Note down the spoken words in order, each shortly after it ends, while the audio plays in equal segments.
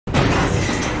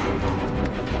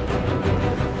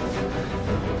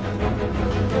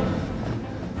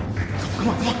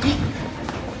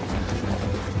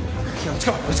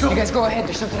Let's go. Let's go. You guys go ahead.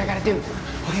 There's something I gotta do.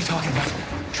 What are you talking about?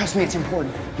 Trust me, it's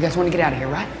important. You guys want to get out of here,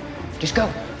 right? Just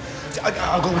go.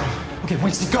 I'll go now. Okay,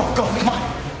 Winston, go. Come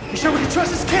on. You sure we can trust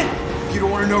this kid? You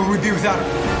don't want to know who we'd be without him.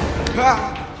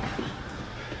 Ah.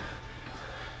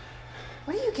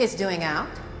 What are you kids doing out?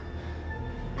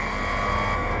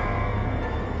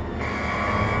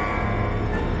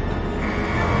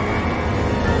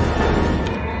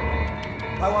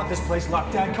 I want this place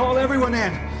locked down. Call everyone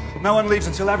in. No one leaves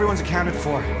until everyone's accounted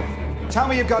for. Tell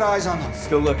me you've got eyes on them.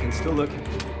 Still looking, still looking.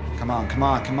 Come on.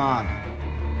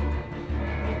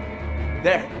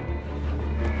 There.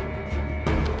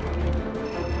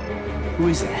 Who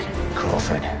is that?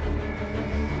 Girlfriend.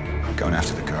 I'm going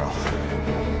after the girl.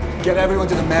 Get everyone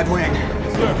to the med wing.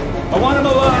 Sir, I want him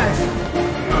alive!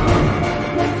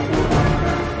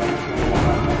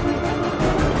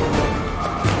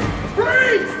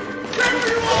 Freeze! Stay where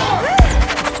you are!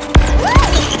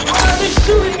 Why are they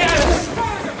shooting at us?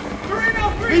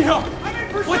 Reno!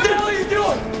 What the hell are you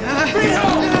doing? Reno!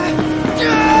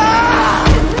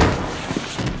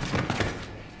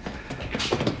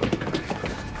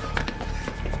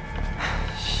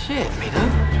 Shit, Reno.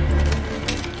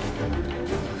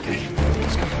 Okay,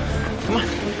 let's go. Come on,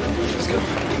 let's go.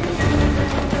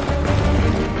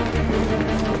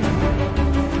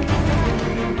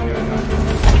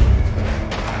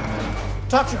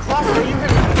 Dr. Crawford, are you here?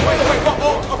 Wait,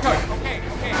 whoa, okay.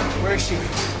 Where is she?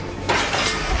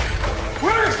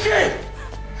 Where is she?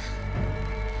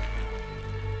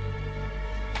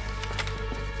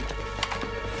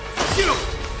 You!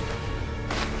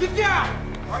 Get down!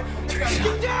 All right,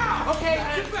 get down! Okay,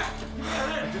 get back!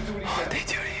 What did they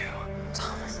do to you?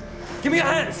 Thomas, Give me your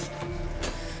hands!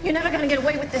 you're never gonna get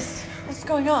away with this. What's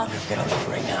going on? Get on up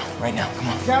right now, come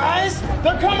on. Guys,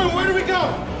 they're coming. Where do we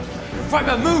go? Fight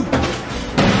back, move!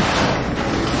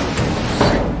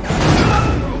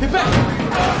 Get back!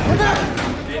 Get back!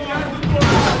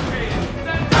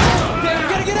 We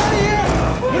gotta get out of here!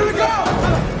 Where do we go?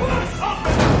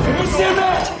 What's in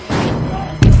that?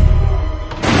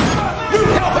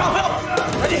 Help!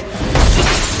 Ready?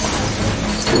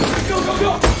 Go! Come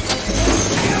on!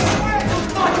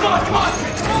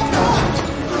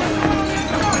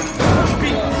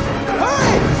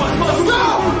 Hurry! Come on, Go!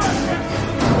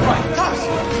 All right, cops!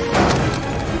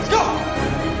 Let's go!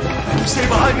 Stay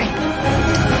behind me!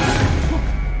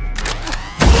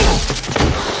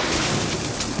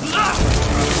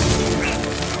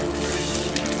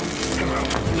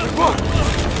 Come on.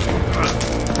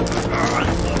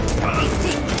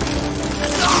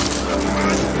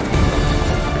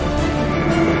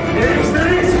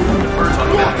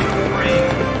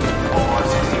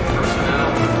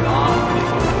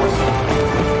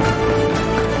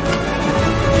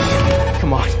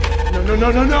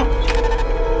 No!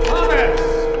 Thomas!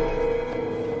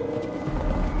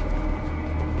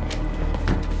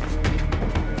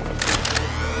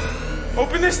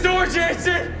 Open this door,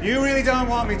 Jason! You really don't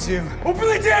want me to. Open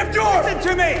the damn door! Listen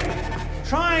to me!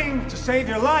 Trying to save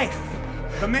your life.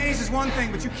 The maze is one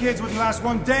thing, but you kids wouldn't last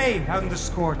one day out in the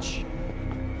Scorch.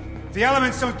 If the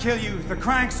elements don't kill you, the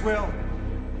cranks will.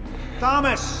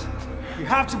 Thomas, you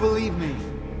have to believe me.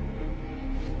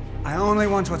 I only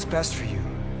want what's best for you.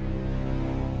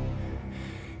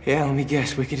 Yeah, let me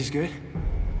guess. Wicked is good?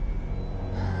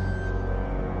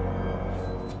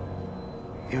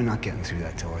 You're not getting through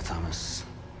that door, Thomas.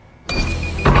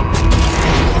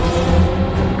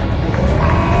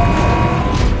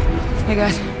 Hey,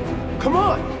 guys. Come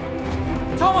on!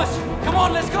 Thomas! Come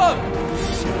on, let's go!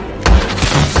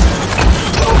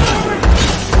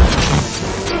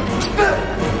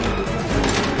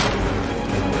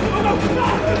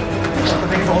 Shut the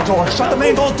main vault door! Shut the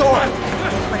main vault door!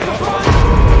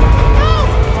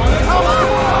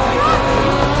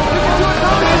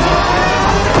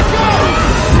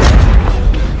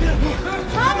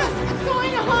 Thomas, what's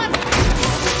going on?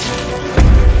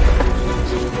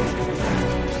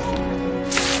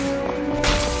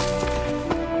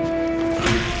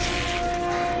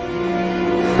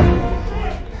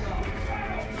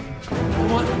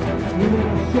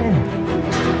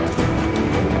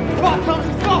 Come on, Thomas,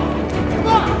 let's go! Come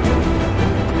on!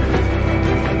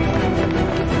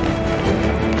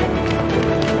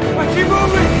 Keep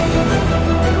moving!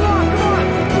 Come on! Come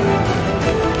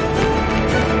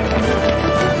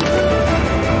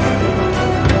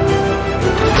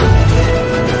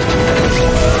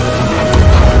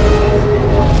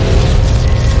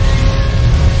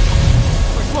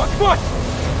on!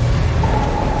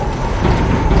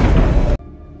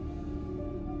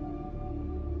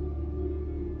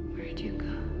 Where'd you go?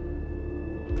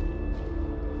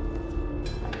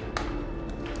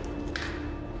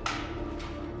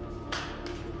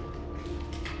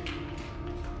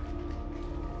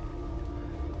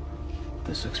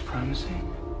 This looks promising.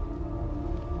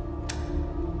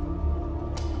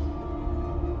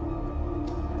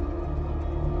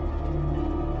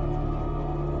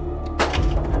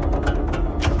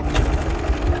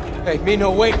 Hey, Mino,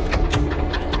 wait!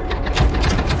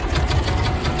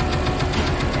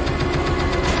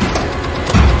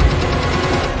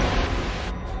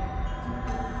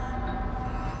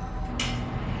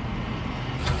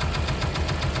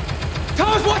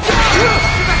 Thomas, watch out!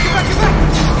 Get back, get back, get back!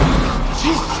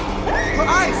 Jesus! Her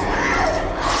eyes!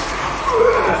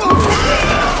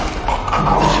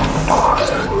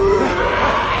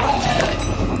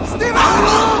 Steven!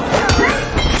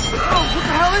 Oh, what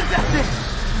the hell is that thing?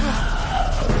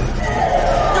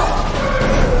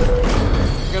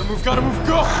 Gotta move,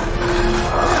 go!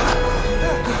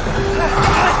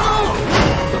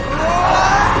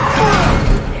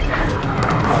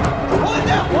 Hold it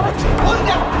down! What? Hold it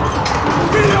down!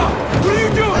 Video! What are you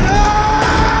doing?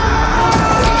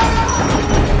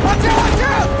 Watch out! Watch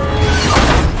out!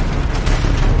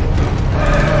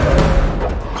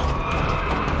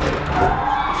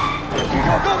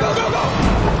 Go, go, go, go!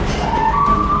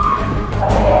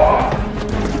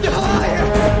 Get the hell out of here!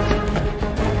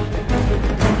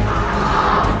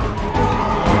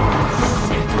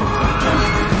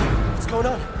 What's going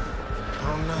on? I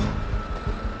don't know.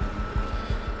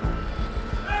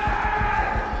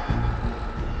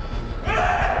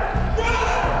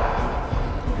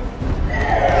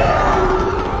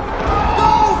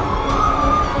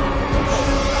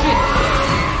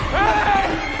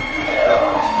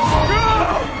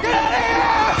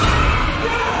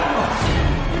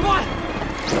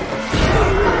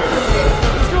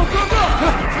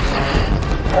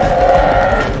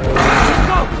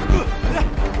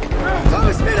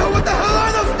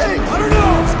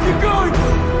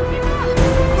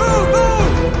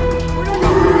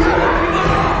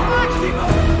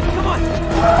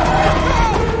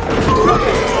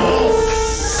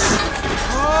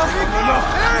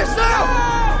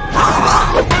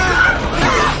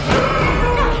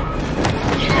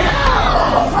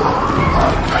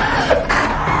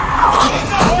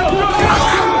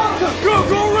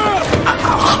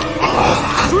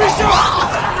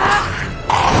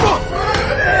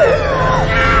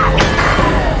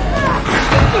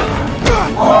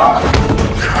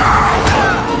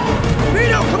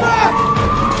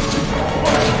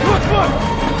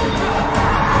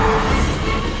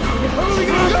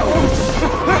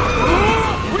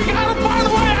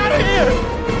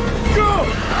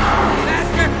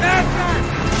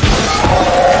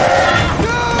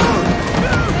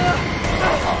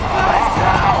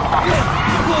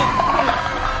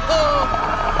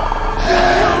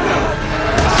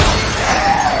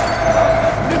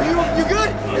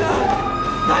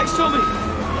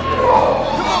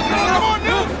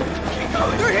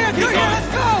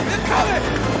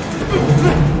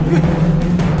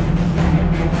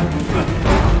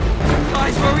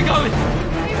 Guys, where are we going?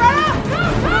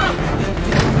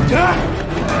 Yeah!